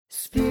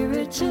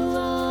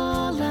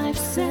Spiritual Life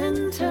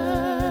Center.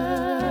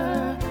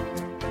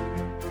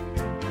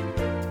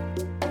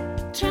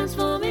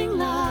 Transforming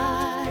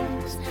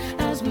lives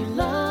as we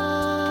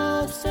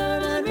love,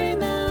 serve, and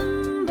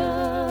remember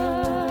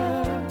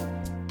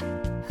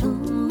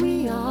who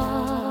we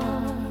are.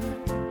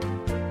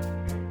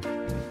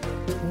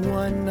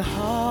 One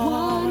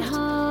heart,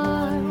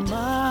 one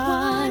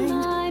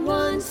mind,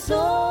 one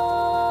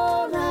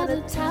soul at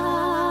a time.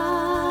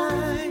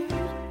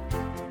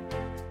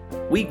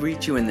 We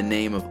greet you in the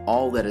name of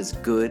all that is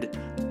good,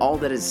 all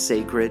that is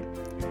sacred,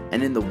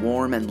 and in the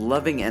warm and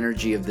loving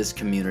energy of this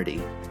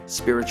community,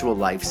 Spiritual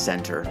Life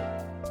Center.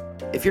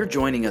 If you're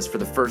joining us for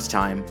the first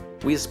time,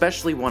 we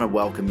especially want to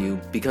welcome you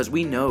because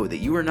we know that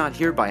you are not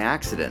here by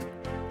accident.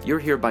 You're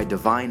here by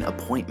divine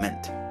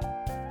appointment.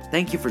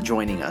 Thank you for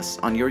joining us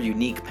on your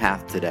unique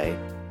path today,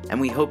 and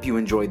we hope you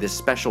enjoy this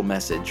special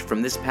message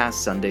from this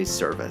past Sunday's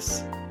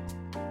service.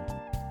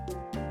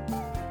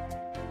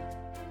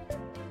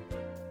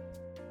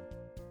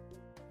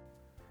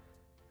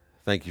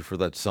 Thank you for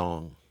that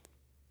song.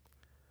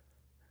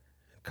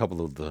 A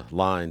couple of the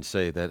lines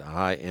say that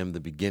I am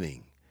the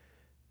beginning.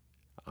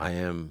 I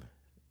am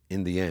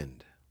in the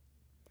end.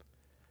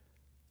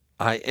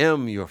 I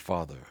am your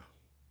father.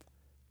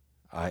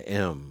 I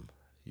am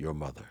your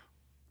mother.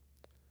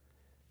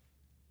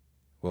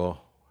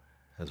 Well,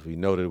 as we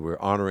noted, we're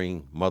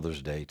honoring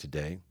Mother's Day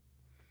today.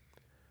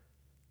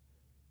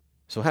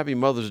 So happy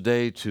Mother's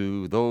Day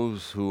to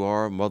those who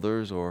are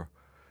mothers or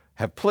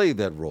have played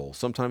that role.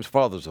 Sometimes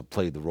fathers have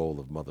played the role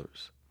of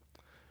mothers.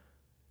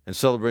 And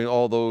celebrating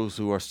all those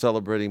who are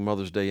celebrating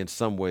Mother's Day in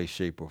some way,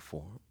 shape, or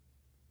form.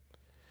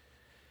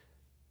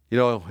 You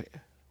know,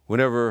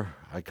 whenever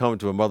I come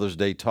to a Mother's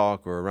Day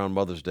talk or around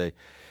Mother's Day,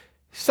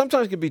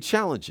 sometimes it can be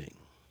challenging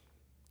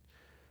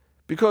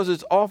because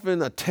it's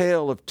often a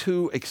tale of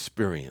two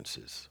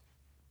experiences.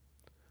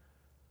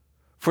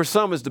 For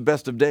some, it's the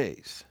best of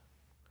days.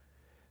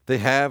 They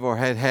have or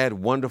had had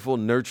wonderful,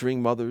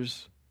 nurturing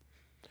mothers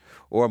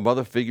or a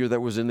mother figure that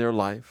was in their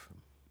life.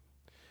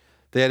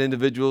 They had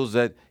individuals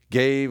that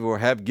gave or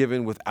have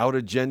given without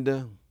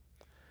agenda.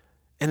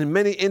 And in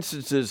many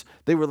instances,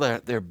 they were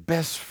their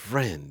best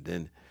friend,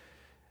 and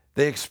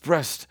they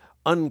expressed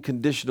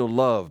unconditional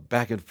love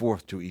back and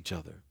forth to each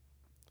other.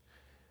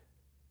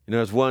 You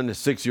know, as one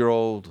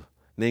 6-year-old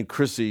named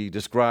Chrissy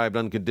described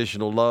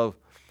unconditional love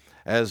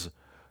as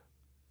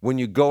when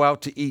you go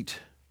out to eat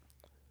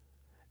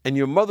and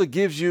your mother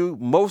gives you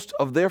most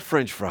of their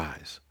French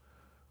fries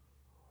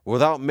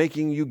without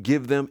making you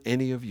give them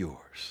any of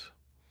yours.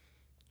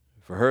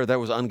 For her, that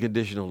was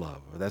unconditional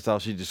love. That's how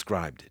she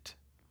described it.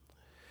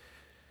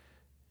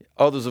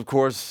 Others, of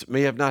course,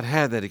 may have not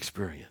had that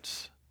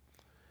experience,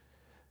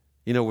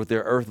 you know, with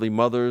their earthly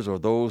mothers or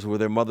those who were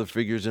their mother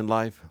figures in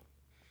life.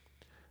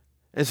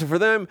 And so for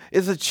them,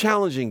 it's a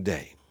challenging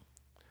day.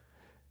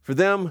 For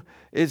them,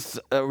 it's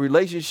a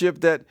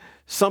relationship that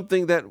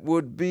something that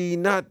would be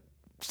not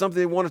something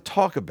they want to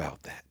talk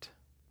about that.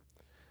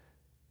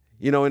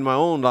 You know, in my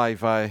own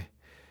life, I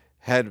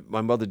had my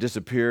mother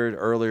disappeared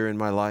earlier in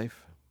my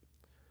life.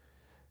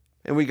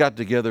 And we got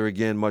together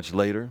again much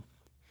later.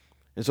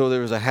 And so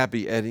there was a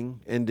happy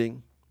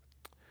ending.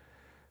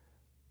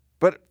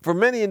 But for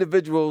many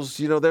individuals,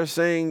 you know, they're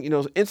saying, you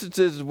know,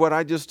 instances of what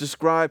I just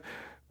described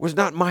was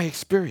not my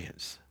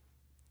experience.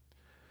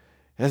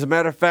 As a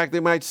matter of fact, they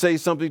might say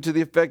something to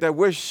the effect, I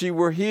wish she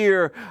were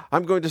here.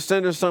 I'm going to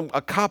send her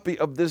a copy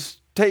of this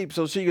tape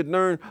so she could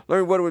learn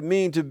what it would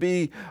mean to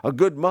be a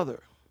good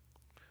mother.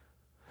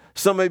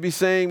 Some may be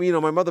saying, you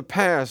know, my mother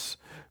passed,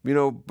 you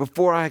know,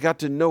 before I got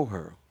to know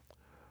her.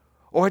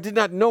 Or I did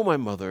not know my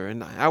mother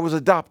and I was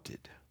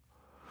adopted.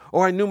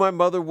 Or I knew my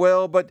mother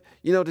well, but,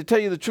 you know, to tell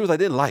you the truth, I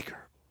didn't like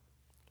her.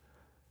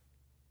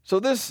 So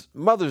this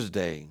Mother's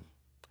Day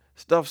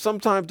stuff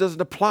sometimes doesn't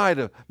apply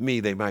to me,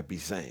 they might be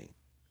saying.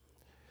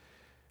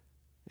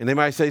 And they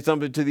might say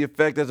something to the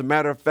effect, as a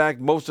matter of fact,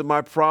 most of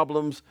my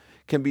problems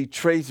can be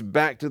traced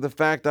back to the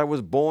fact I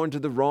was born to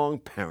the wrong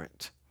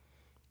parent.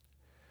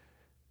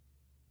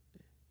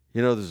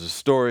 You know, there's a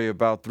story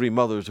about 3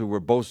 mothers who were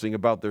boasting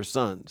about their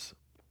sons.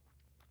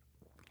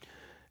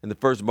 And the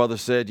first mother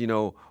said, you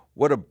know,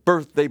 what a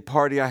birthday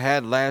party I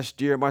had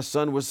last year. My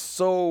son was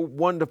so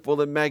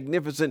wonderful and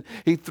magnificent.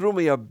 He threw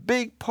me a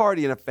big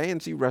party in a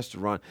fancy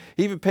restaurant.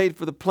 He even paid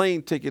for the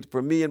plane ticket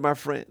for me and my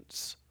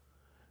friends.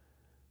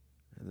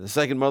 And the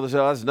second mother said,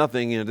 oh, that's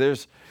nothing.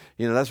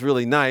 That's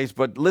really nice.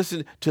 But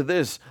listen to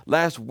this.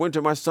 Last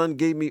winter, my son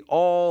gave me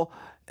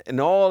an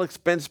all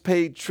expense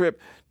paid trip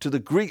to the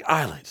Greek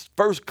islands,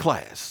 first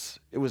class.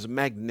 It was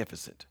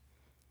magnificent.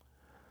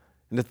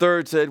 And the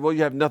third said, well,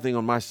 you have nothing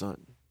on my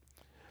son.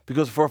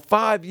 Because for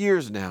 5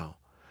 years now,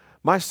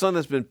 my son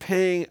has been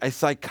paying a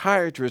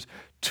psychiatrist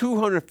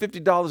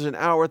 $250 an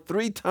hour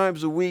 3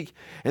 times a week,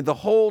 and the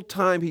whole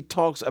time he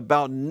talks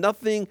about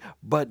nothing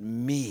but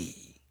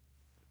me.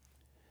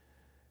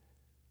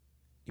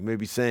 You may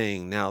be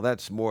saying, now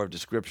that's more a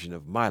description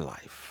of my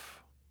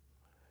life.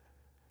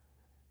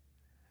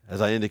 As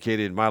I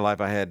indicated in my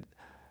life, I had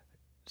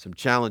some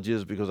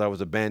challenges because I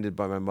was abandoned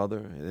by my mother,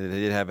 and it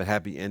did have a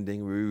happy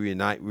ending.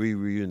 We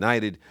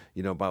reunited,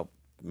 about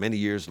many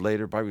years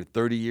later, probably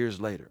 30 years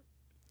later.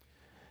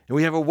 And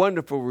we have a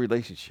wonderful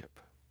relationship.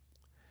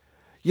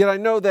 Yet I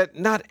know that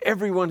not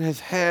everyone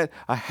has had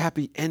a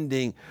happy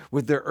ending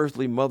with their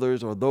earthly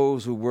mothers or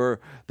those who were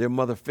their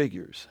mother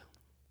figures.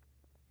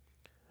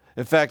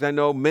 In fact, I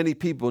know many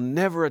people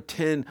never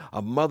attend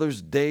a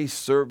Mother's Day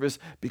service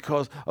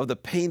because of the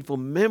painful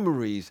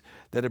memories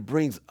that it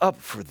brings up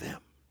for them.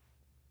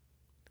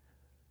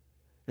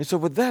 And so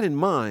with that in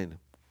mind,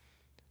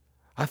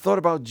 I thought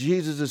about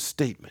Jesus'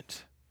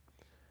 statement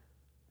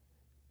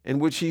in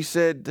which he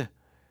said,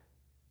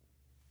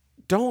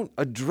 don't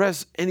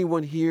address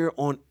anyone here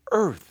on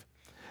earth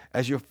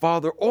as your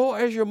father or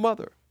as your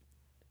mother,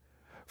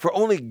 for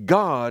only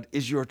God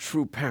is your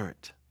true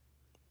parent.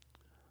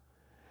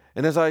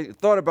 And as I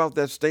thought about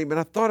that statement,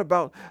 I thought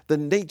about the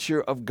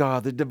nature of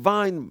God, the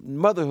divine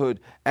motherhood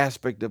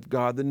aspect of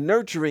God, the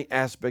nurturing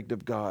aspect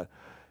of God.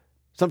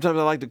 Sometimes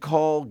I like to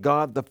call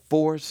God the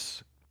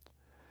force.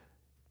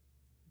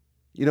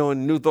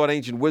 In New Thought,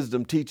 Ancient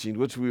Wisdom teaching,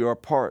 which we are a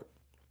part,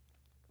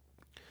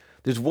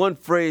 there's one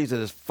phrase that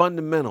is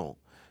fundamental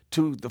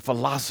to the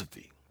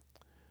philosophy.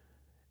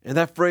 And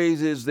that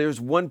phrase is,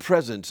 there's one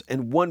presence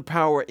and one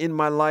power in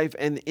my life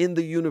and in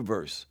the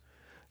universe.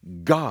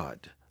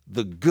 God,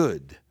 the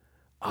good,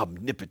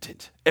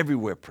 omnipotent,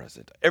 everywhere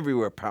present,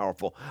 everywhere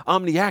powerful,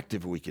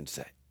 omniactive, we can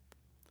say.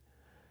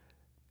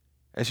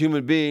 As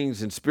human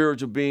beings and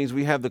spiritual beings,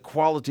 we have the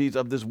qualities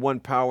of this one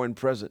power and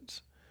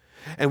presence.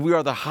 And we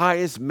are the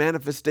highest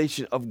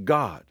manifestation of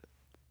God.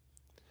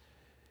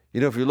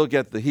 If you look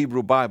at the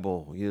Hebrew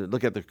Bible, you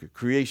look at the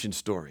creation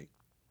story.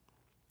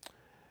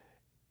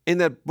 In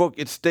that book,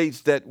 it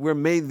states that we're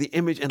made in the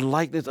image and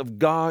likeness of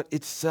God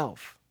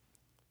itself.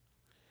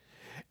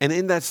 And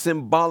in that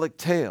symbolic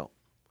tale,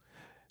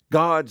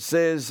 God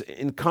says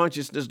in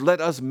consciousness, let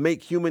us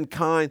make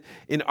humankind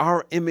in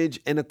our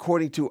image and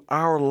according to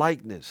our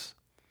likeness.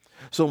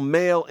 So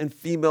male and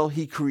female,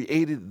 he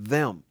created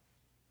them.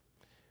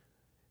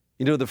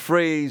 The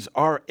phrase,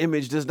 our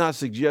image, does not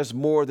suggest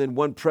more than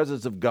one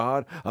presence of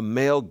God, a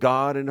male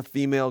God and a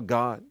female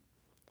God.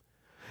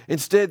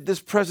 Instead,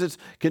 this presence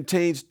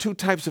contains two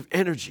types of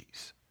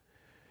energies.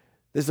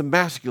 There's a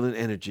masculine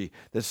energy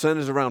that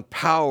centers around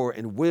power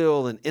and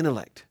will and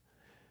intellect,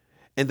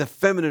 and the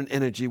feminine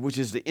energy, which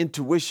is the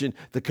intuition,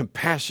 the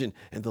compassion,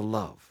 and the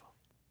love.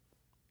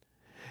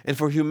 And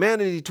for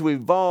humanity to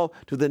evolve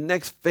to the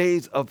next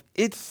phase of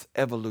its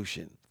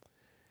evolution,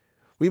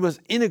 we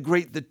must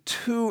integrate the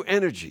two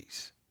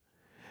energies,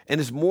 and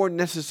it's more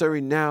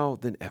necessary now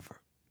than ever.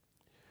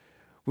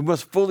 We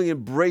must fully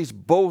embrace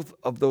both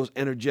of those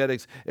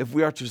energetics if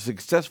we are to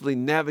successfully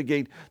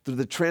navigate through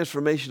the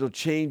transformational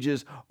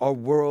changes our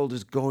world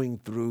is going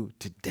through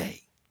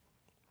today.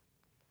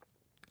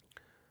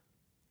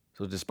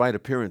 So despite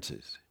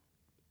appearances,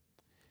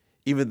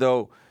 even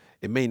though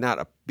it may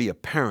not be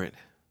apparent,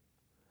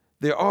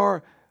 there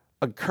are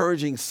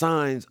encouraging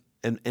signs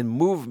and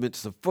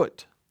movements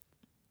afoot.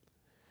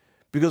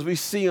 Because we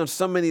see on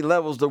so many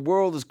levels the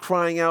world is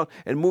crying out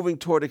and moving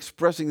toward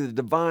expressing the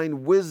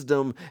divine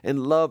wisdom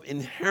and love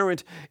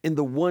inherent in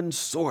the one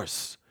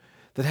source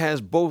that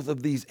has both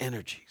of these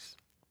energies.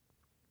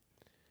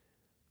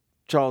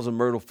 Charles and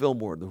Myrtle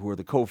Fillmore, who are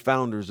the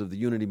co-founders of the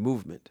Unity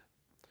Movement,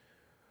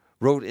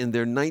 wrote in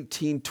their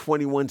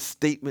 1921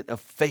 Statement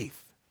of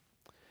Faith.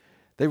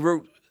 They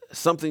wrote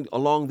something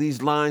along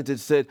these lines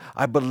that said,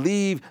 I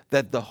believe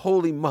that the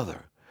Holy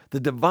Mother, the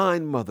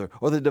Divine Mother,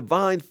 or the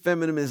Divine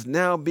Feminine is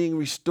now being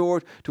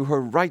restored to her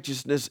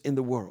righteousness in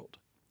the world,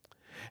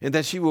 and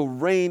that she will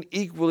reign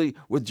equally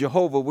with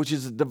Jehovah, which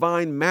is the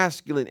divine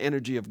masculine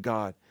energy of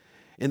God,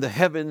 in the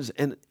heavens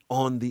and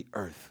on the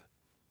earth.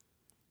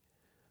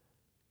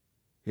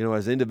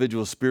 As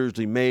individuals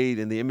spiritually made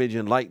in the image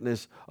and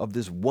likeness of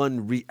this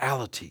one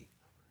reality,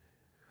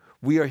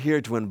 we are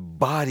here to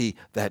embody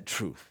that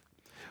truth.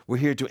 We're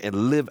here to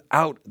live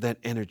out that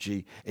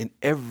energy in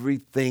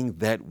everything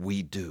that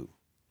we do.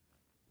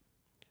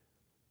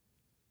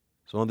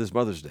 So on this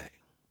Mother's Day,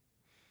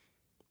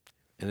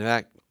 and in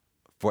fact,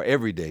 for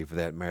every day for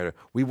that matter,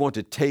 we want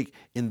to take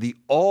in the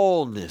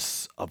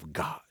allness of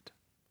God.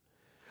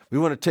 We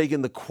want to take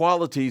in the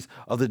qualities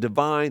of the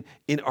divine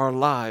in our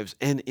lives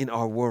and in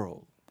our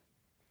world.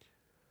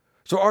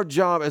 So our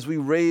job as we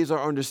raise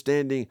our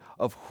understanding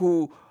of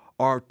who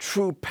our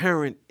true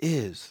parent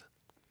is,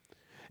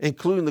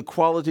 including the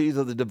qualities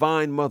of the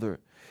Divine Mother,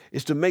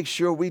 is to make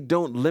sure we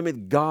don't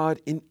limit God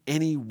in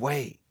any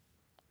way.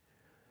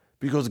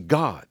 Because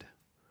God,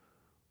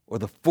 or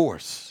the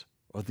force,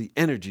 or the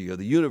energy, or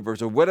the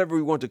universe, or whatever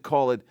we want to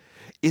call it,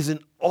 is an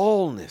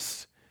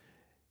allness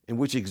in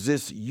which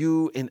exists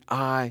you and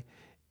I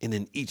in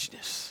an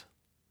eachness.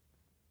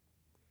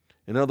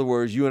 In other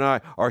words, you and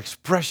I are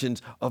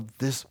expressions of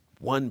this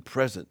one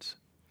presence.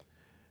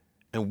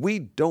 And we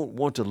don't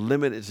want to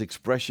limit its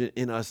expression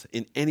in us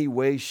in any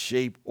way,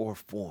 shape, or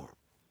form.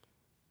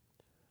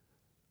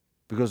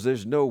 Because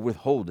there's no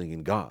withholding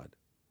in God.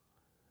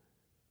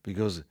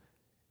 Because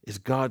it's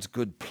God's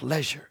good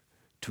pleasure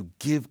to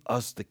give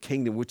us the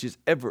kingdom, which is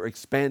ever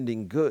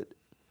expanding good.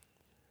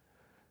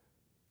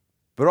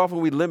 But often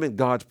we limit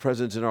God's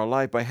presence in our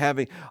life by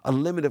having a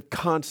limited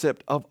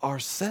concept of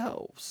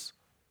ourselves.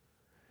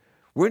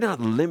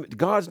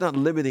 God's not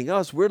limiting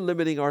us. We're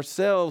limiting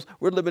ourselves.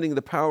 We're limiting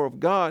the power of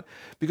God,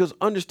 because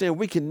understand,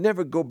 we can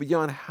never go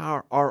beyond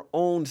our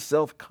own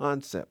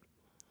self-concept.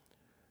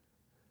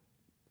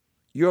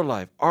 Your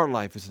life, our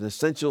life, is an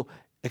essential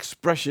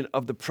expression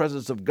of the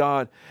presence of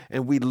God,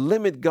 and we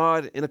limit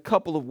God in a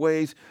couple of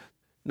ways.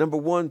 Number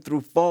one,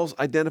 through false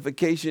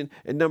identification,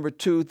 and number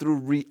two, through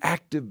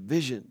reactive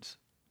visions.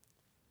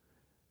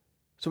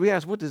 So we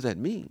ask, what does that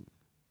mean?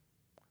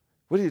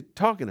 What are you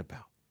talking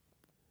about?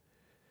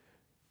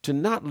 To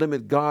not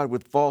limit God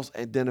with false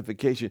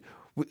identification,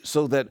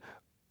 so that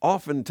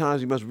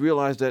oftentimes we must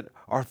realize that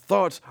our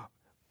thoughts,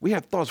 we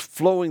have thoughts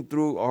flowing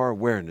through our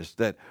awareness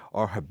that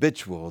are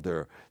habitual,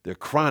 they're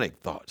chronic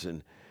thoughts,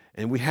 and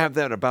we have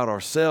that about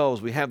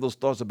ourselves. We have those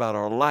thoughts about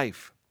our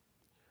life.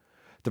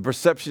 The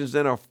perceptions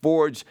then are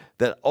forged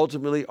that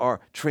ultimately are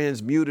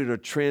transmuted or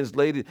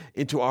translated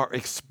into our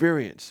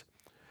experience,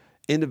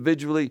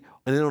 individually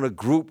and then on a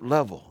group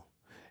level.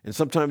 And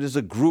sometimes it's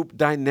a group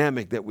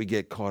dynamic that we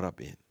get caught up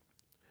in.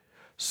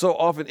 So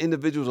often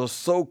individuals are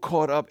so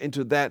caught up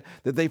into that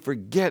they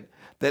forget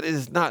that it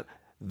is not,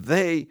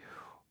 they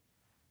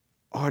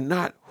are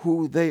not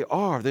who they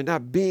are. They're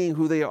not being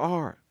who they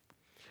are.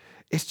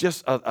 It's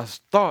just a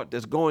thought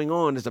that's going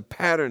on. It's a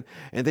pattern,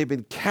 and they've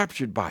been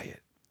captured by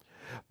it.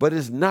 But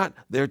it's not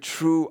their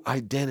true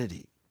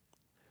identity.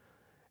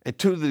 And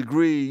to the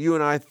degree you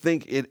and I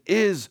think it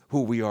is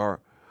who we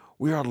are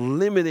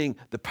limiting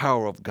the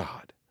power of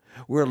God.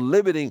 We're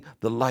limiting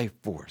the life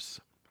force.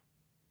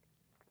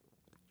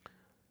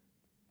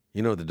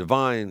 You know, the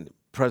divine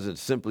presence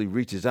simply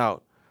reaches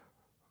out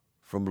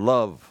from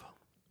love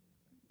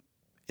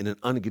in an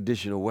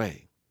unconditional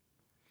way.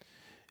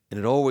 And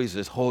it always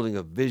is holding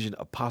a vision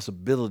of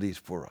possibilities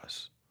for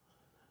us,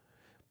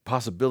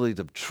 possibilities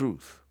of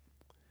truth.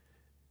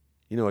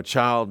 You know, a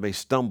child may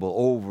stumble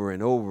over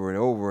and over and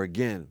over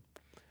again.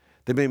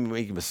 They may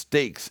make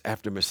mistakes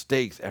after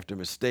mistakes after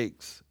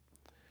mistakes.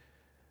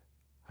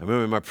 I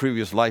remember in my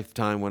previous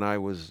lifetime when I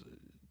was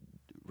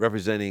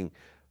representing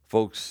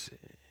folks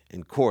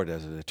in court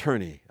as an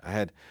attorney, I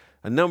had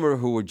a number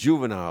who were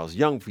juveniles,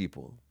 young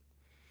people.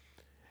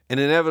 And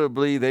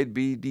inevitably, they'd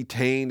be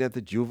detained at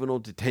the juvenile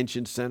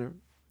detention center.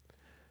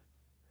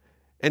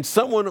 And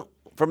someone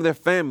from their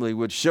family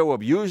would show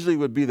up, usually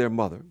would be their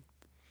mother.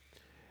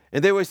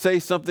 And they would say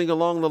something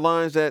along the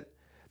lines that,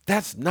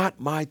 "That's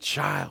not my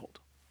child.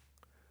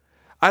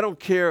 I don't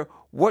care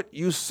what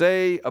you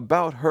say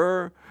about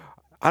her.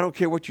 I don't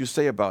care what you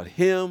say about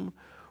him,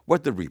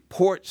 what the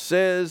report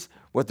says,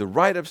 what the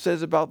write-up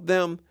says about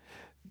them.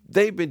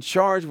 They've been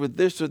charged with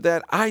this or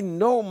that. I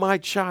know my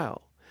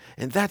child,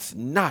 and that's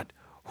not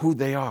who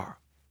they are."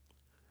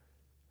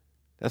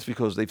 That's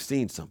because they've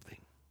seen something.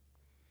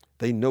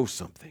 They know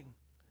something.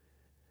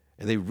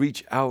 And they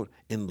reach out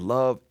in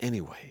love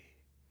anyway,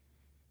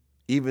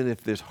 even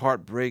if there's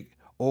heartbreak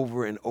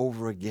over and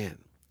over again.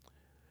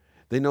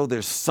 They know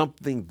there's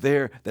something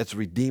there that's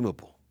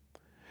redeemable.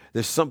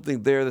 There's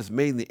something there that's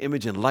made in the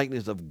image and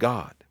likeness of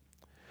God.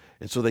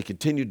 And so they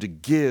continue to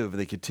give, and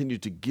they continue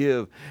to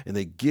give, and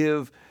they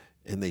give,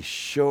 and they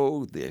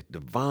show the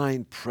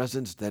divine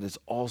presence that is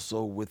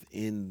also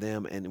within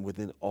them and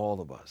within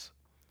all of us.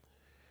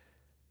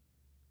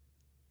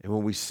 And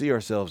when we see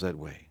ourselves that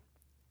way,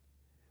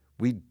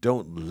 we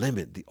don't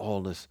limit the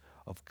allness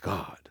of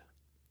God.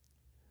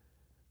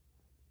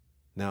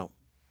 Now,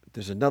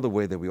 there's another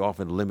way that we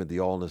often limit the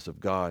allness of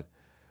God,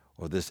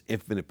 or this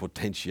infinite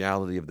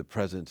potentiality of the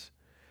presence,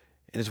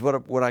 and it's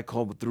what I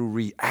call through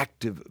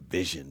reactive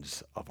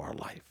visions of our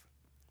life.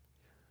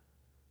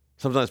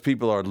 Sometimes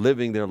people are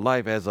living their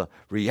life as a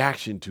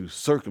reaction to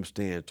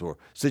circumstance or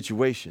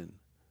situation.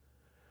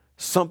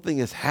 Something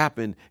has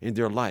happened in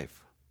their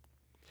life.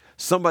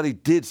 Somebody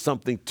did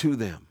something to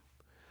them.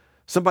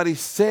 Somebody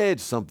said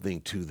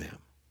something to them.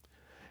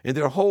 And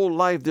their whole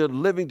life they're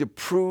living to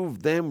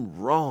prove them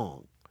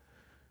wrong.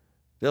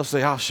 They'll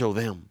say, "I'll show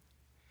them.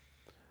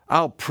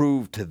 I'll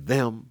prove to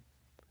them.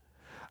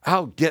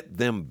 I'll get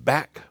them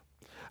back.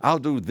 I'll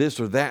do this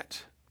or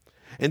that."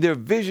 And their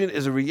vision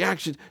is a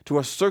reaction to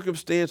a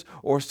circumstance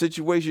or a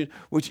situation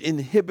which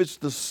inhibits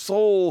the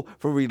soul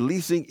from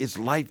releasing its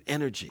life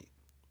energy.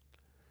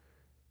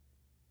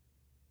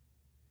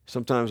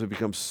 Sometimes we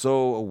become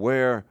so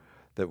aware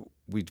that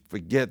we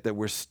forget that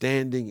we're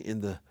standing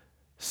in the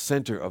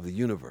center of the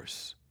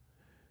universe.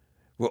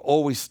 We're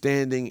always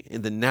standing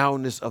in the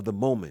nowness of the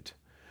moment.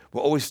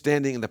 We're always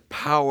standing in the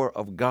power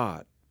of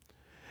God.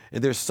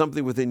 And there's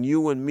something within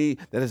you and me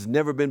that has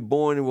never been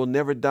born and will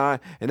never die,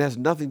 and has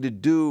nothing to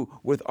do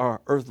with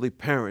our earthly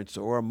parents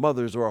or our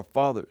mothers or our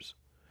fathers.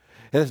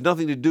 It has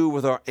nothing to do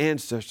with our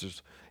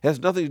ancestors. It has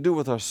nothing to do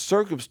with our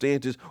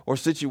circumstances or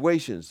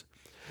situations.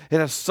 It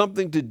has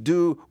something to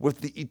do with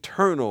the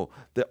eternal,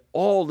 the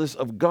allness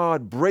of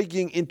God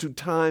breaking into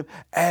time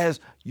as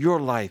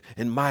your life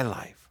and my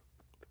life.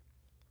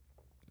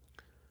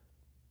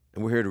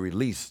 And we're here to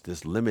release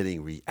this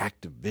limiting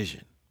reactive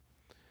vision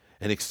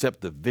and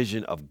accept the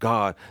vision of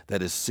God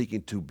that is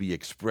seeking to be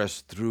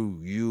expressed through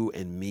you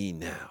and me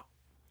now.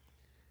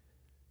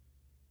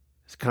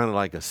 It's kind of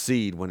like a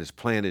seed when it's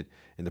planted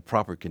in the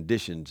proper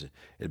conditions.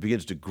 It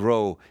begins to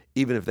grow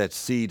even if that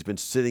seed's been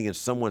sitting in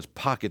someone's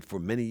pocket for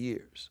many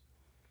years.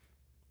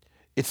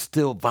 It's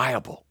still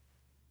viable.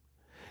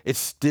 It's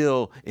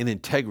still in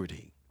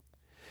integrity.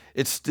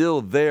 It's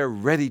still there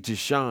ready to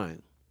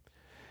shine.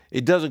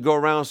 It doesn't go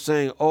around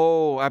saying,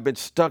 oh, I've been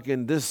stuck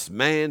in this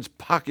man's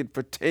pocket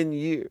for 10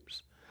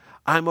 years.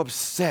 I'm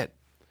upset.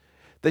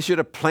 They should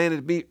have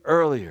planted me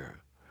earlier.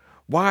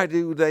 Why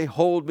do they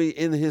hold me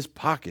in his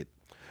pocket?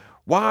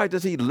 Why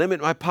does he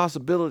limit my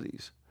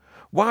possibilities?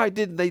 Why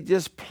didn't they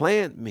just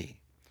plant me?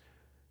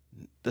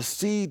 The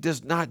seed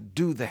does not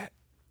do that.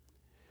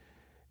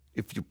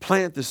 If you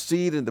plant the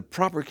seed in the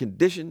proper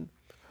condition,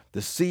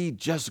 the seed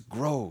just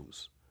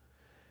grows.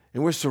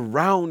 And we're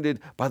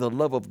surrounded by the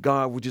love of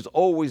God, which is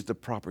always the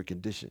proper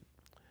condition.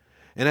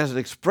 And as an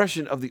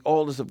expression of the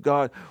allness of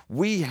God,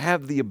 we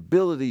have the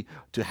ability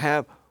to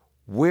have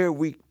where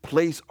we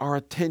place our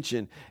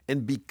attention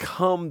and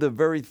become the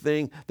very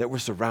thing that we're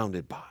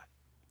surrounded by.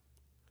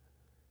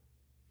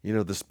 You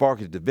know, the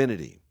spark of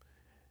divinity,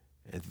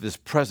 and this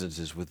presence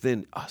is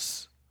within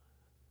us.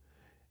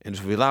 And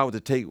if we allow it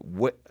to take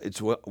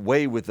its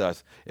way with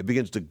us, it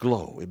begins to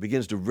glow, it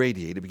begins to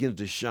radiate, it begins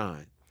to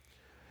shine.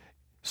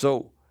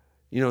 So,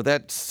 you know,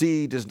 that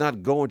seed does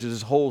not go into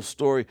this whole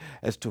story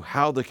as to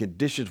how the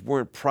conditions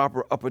weren't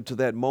proper up until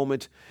that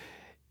moment.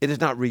 It is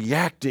not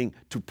reacting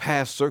to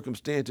past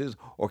circumstances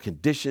or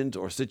conditions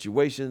or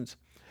situations.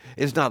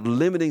 It is not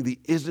limiting the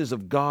isness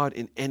of God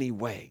in any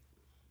way.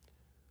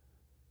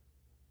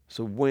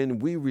 So when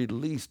we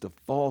release the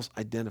false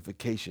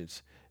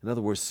identifications, in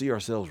other words, see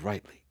ourselves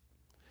rightly,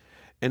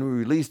 and we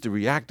release the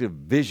reactive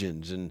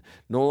visions and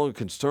no longer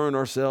concern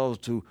ourselves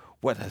to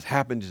what has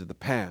happened in the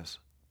past,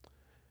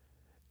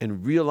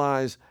 and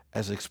realize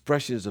as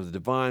expressions of the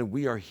divine,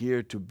 we are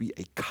here to be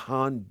a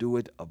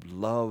conduit of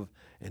love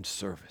and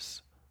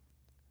service.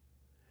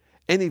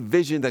 Any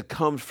vision that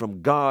comes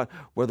from God,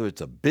 whether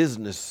it's a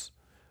business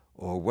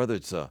or whether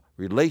it's a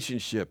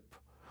relationship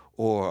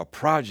or a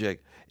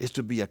project, is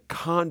to be a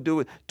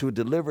conduit to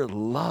deliver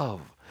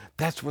love.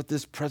 That's what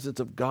this presence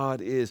of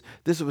God is.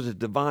 This is what the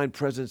divine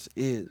presence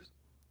is.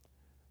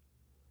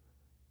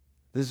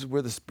 This is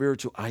where the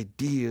spiritual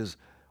ideas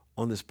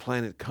on this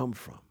planet come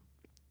from.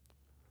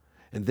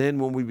 And then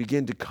when we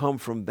begin to come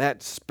from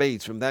that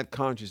space, from that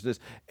consciousness,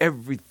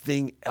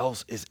 everything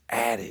else is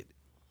added.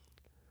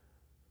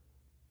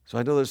 So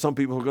I know there's some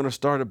people who are going to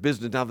start a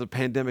business now that the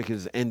pandemic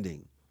is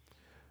ending.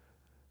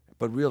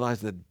 But realize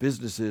that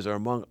businesses are,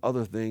 among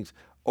other things,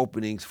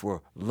 openings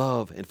for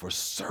love and for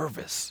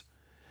service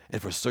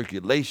and for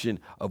circulation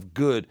of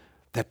good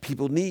that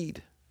people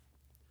need.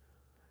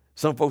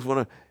 Some folks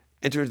want to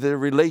enter into their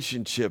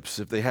relationships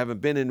if they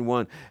haven't been in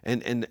one,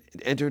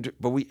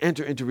 but we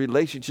enter into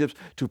relationships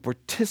to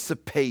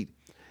participate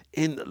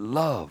in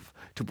love,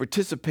 to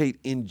participate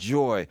in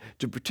joy,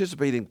 to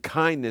participate in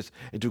kindness,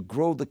 and to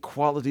grow the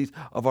qualities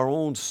of our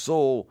own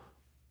soul.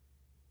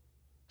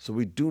 So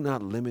we do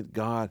not limit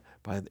God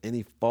by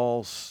any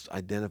false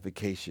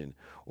identification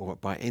or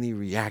by any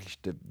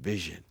reactive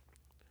vision.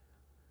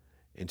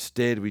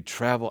 Instead, we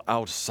travel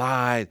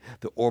outside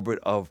the orbit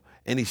of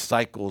any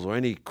cycles or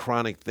any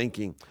chronic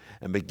thinking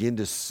and begin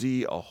to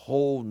see a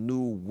whole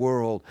new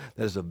world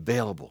that is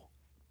available.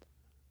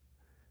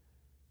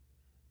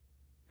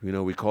 You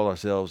know, we call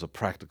ourselves a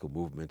practical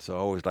movement, so I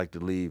always like to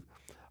leave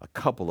a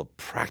couple of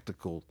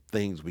practical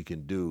things we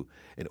can do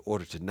in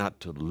order to not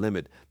to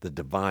limit the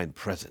divine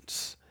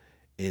presence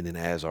in and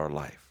as our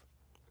life.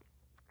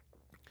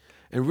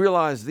 And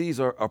realize these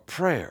are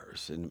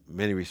prayers in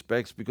many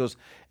respects, because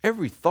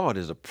every thought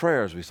is a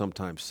prayer, as we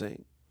sometimes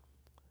sing.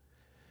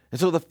 And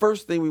so the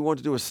first thing we want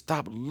to do is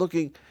stop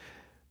looking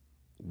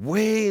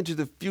way into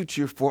the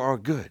future for our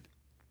good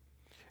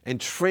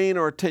and train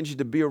our attention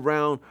to be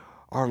around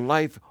our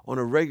life on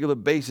a regular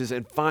basis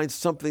and find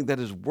something that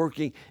is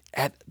working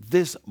at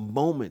this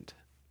moment.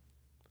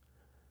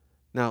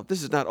 Now,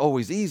 this is not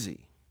always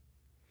easy.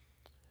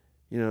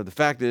 You know, the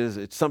fact is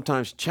it's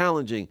sometimes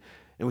challenging,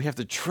 and we have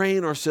to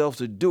train ourselves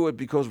to do it,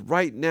 because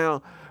right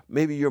now,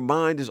 maybe your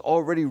mind is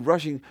already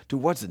rushing to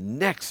what's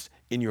next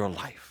in your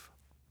life.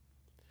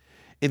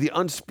 In the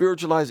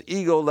unspiritualized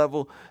ego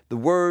level, the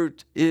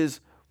word is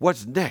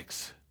what's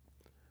next.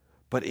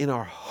 But in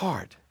our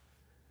heart,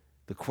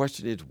 the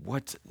question is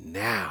what's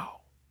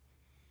now?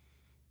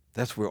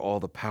 That's where all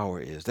the power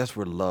is. That's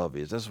where love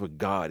is. That's where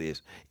God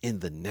is, in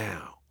the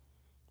now.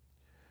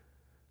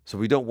 So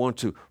we don't want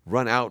to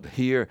run out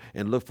here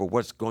and look for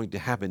what's going to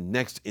happen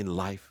next in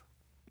life.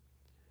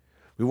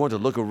 We want to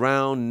look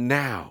around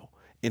now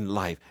in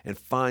life and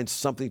find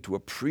something to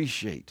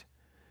appreciate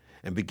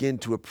and begin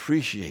to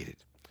appreciate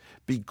it.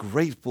 Be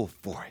grateful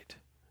for it.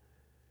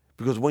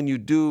 Because when you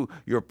do,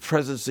 you're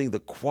presencing the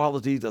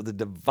qualities of the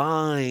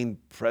divine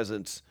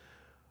presence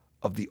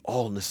of the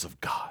allness of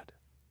God.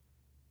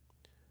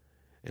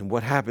 And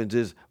what happens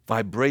is,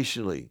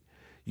 vibrationally,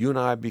 you and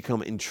I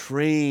become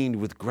entrained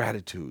with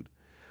gratitude.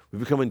 We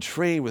become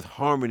entrained with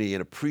harmony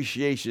and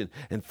appreciation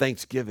and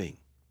thanksgiving.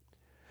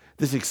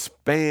 This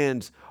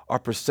expands our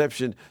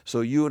perception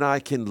so you and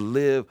I can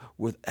live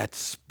with that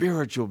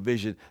spiritual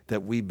vision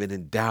that we've been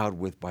endowed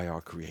with by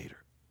our Creator.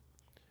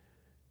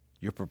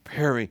 You're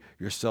preparing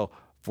yourself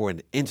for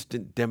an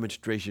instant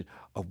demonstration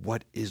of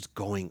what is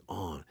going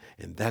on.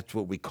 And that's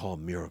what we call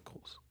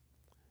miracles.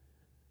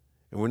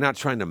 And we're not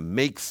trying to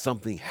make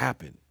something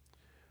happen.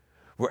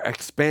 We're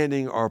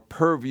expanding our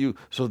purview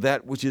so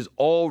that which is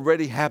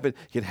already happened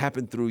can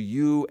happen through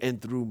you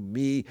and through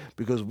me,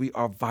 because we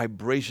are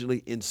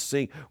vibrationally in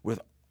sync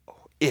with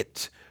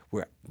it.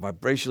 We're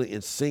vibrationally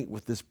in sync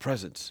with this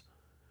presence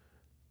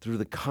through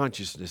the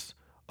consciousness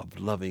of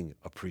loving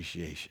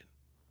appreciation.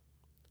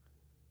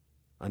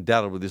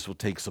 Undoubtedly, this will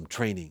take some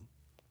training,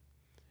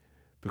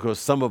 because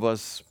some of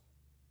us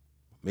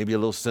may be a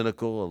little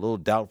cynical, a little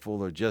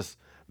doubtful, or just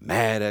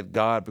mad at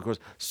God because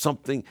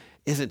something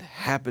isn't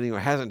happening or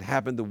hasn't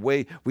happened the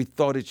way we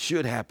thought it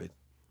should happen.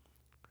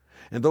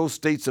 And those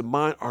states of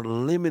mind are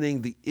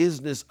limiting the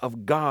isness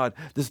of God,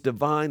 this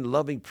divine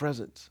loving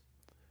presence.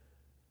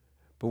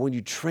 But when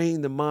you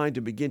train the mind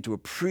to begin to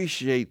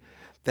appreciate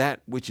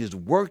that which is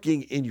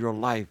working in your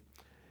life,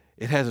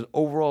 it has an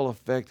overall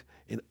effect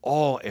in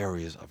all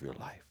areas of your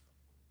life.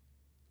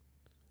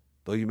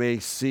 Though you may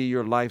see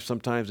your life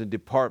sometimes in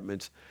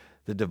departments,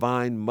 the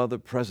divine mother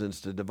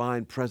presence, the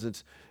divine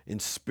presence in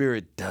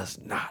spirit does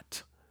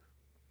not.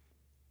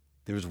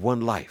 There is one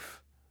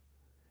life,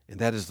 and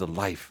that is the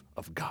life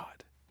of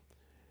God.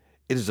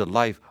 It is the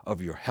life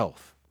of your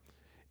health.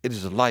 It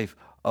is the life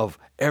of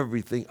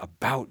everything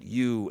about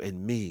you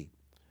and me.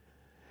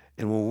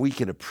 And when we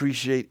can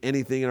appreciate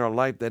anything in our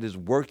life that is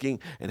working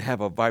and have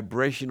a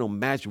vibrational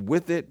match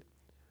with it,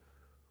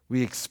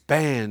 we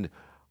expand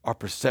our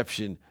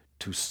perception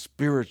to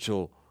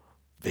spiritual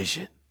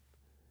vision.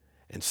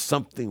 And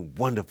something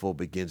wonderful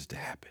begins to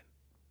happen.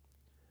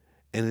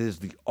 And it is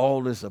the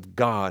allness of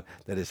God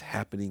that is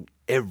happening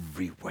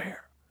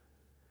everywhere.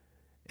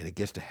 And it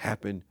gets to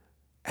happen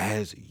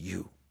as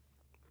you.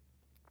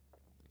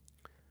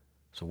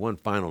 So one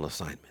final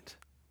assignment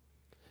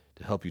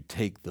to help you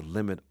take the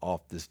limit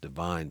off this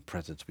divine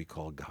presence we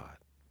call God.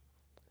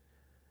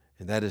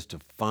 And that is to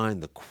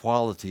find the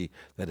quality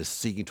that is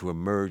seeking to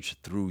emerge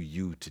through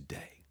you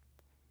today.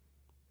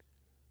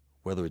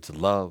 Whether it's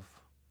love,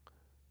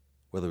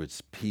 whether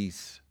it's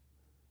peace,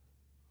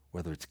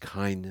 whether it's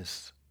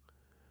kindness,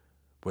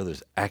 whether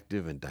it's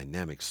active and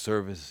dynamic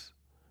service,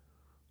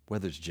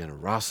 whether it's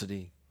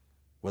generosity,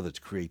 whether it's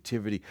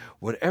creativity,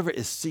 whatever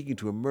is seeking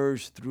to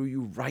emerge through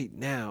you right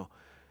now,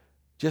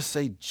 just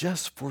say,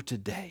 just for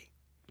today,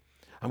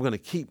 I'm going to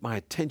keep my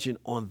attention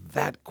on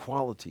that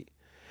quality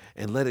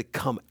and let it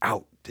come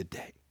out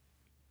today.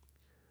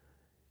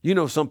 You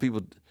know, some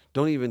people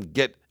don't even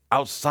get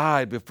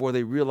outside before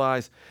they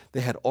realize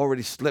they had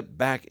already slipped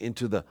back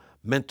into the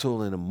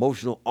mental and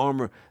emotional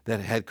armor that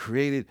had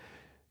created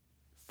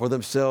for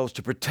themselves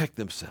to protect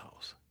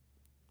themselves.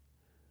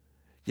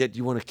 Yet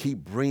you want to keep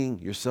bringing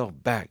yourself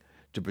back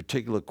to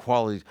particular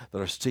qualities that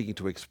are seeking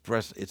to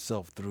express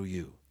itself through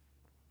you.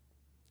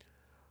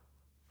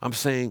 I'm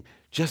saying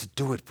just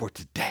do it for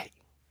today.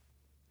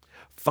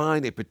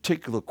 Find a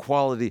particular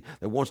quality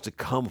that wants to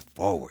come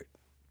forward.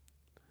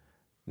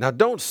 Now,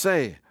 don't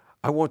say,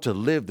 I want to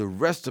live the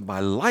rest of my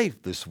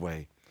life this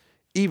way,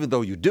 even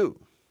though you do.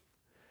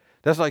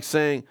 That's like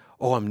saying,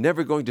 oh, I'm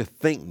never going to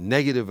think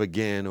negative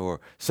again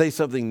or say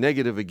something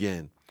negative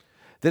again.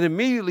 Then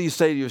immediately you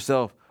say to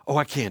yourself, oh,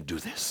 I can't do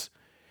this.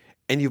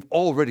 And you've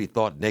already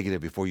thought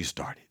negative before you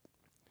started.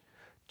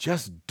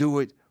 Just do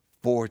it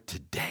for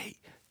today.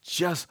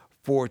 Just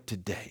for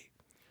today.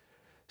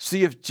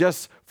 See if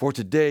just for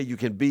today you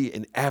can be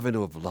an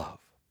avenue of love.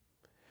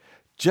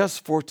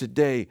 Just for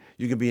today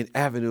you can be an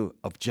avenue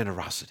of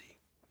generosity.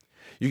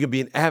 You can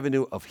be an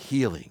avenue of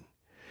healing.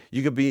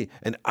 You can be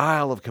an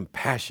aisle of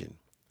compassion.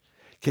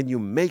 Can you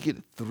make it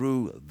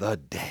through the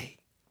day?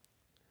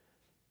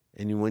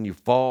 And when you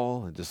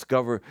fall and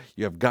discover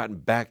you have gotten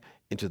back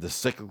into the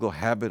cyclical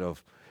habit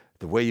of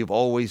the way you've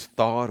always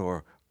thought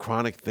or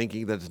chronic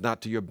thinking that is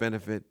not to your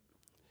benefit,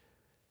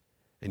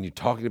 and you're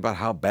talking about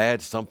how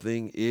bad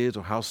something is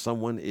or how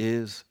someone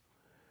is,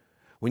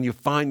 when you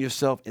find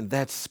yourself in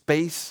that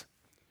space,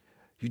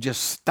 you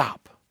just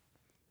stop,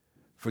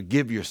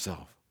 forgive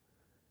yourself,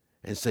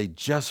 and say,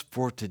 just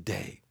for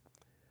today,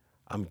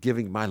 I'm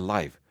giving my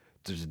life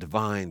to the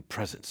divine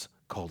presence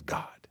called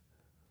God.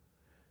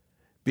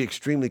 Be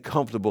extremely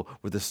comfortable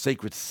with the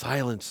sacred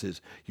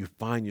silences you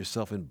find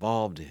yourself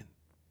involved in.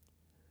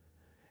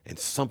 And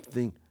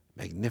something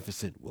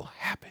magnificent will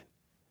happen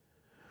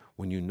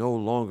when you no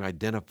longer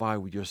identify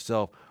with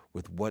yourself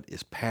with what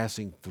is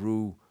passing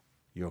through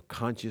your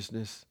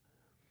consciousness.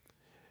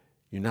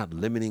 You're not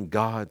limiting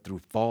God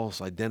through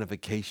false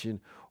identification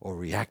or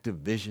reactive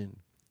vision.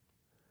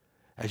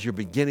 As you're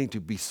beginning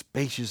to be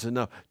spacious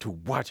enough to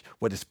watch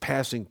what is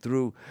passing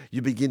through,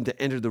 you begin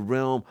to enter the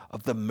realm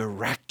of the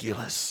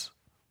miraculous.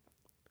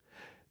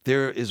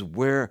 There is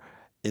where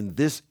in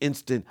this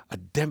instant a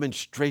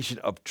demonstration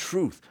of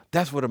truth.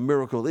 That's what a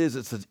miracle is.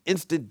 It's an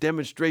instant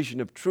demonstration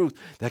of truth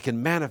that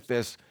can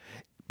manifest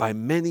by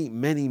many,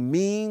 many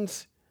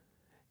means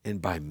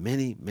and by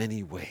many,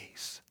 many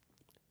ways.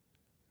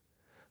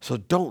 So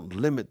don't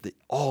limit the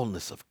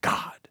allness of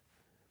God.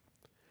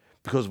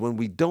 Because when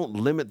we don't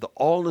limit the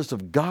allness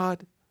of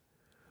God,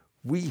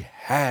 we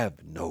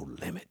have no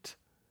limit.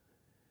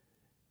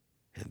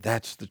 And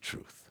that's the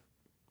truth.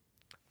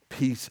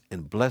 Peace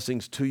and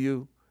blessings to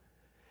you,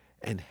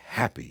 and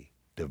happy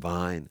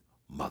Divine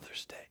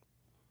Mother's Day.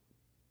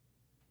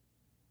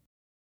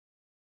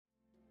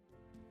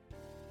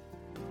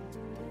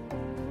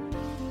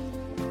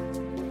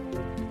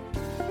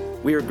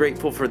 We are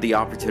grateful for the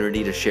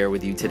opportunity to share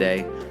with you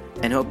today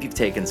and hope you've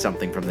taken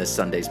something from this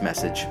Sunday's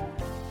message.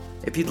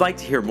 If you'd like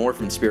to hear more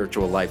from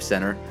Spiritual Life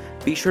Center,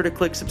 be sure to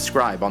click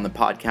subscribe on the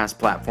podcast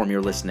platform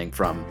you're listening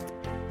from.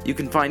 You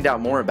can find out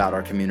more about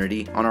our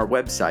community on our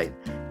website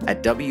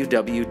at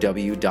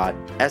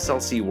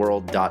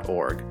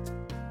www.slcworld.org.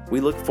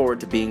 We look forward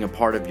to being a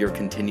part of your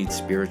continued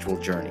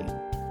spiritual journey.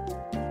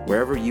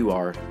 Wherever you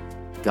are,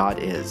 God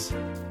is,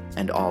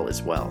 and all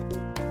is well.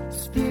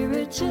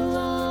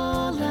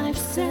 Spiritual Life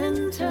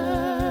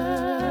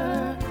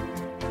Center,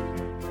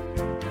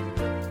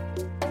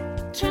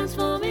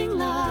 transforming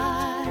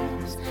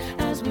lives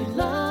as we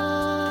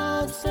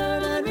love,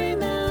 serve, and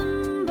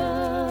remember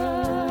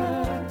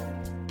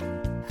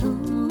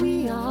who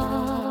we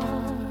are.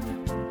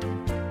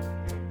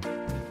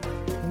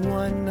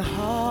 One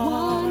heart.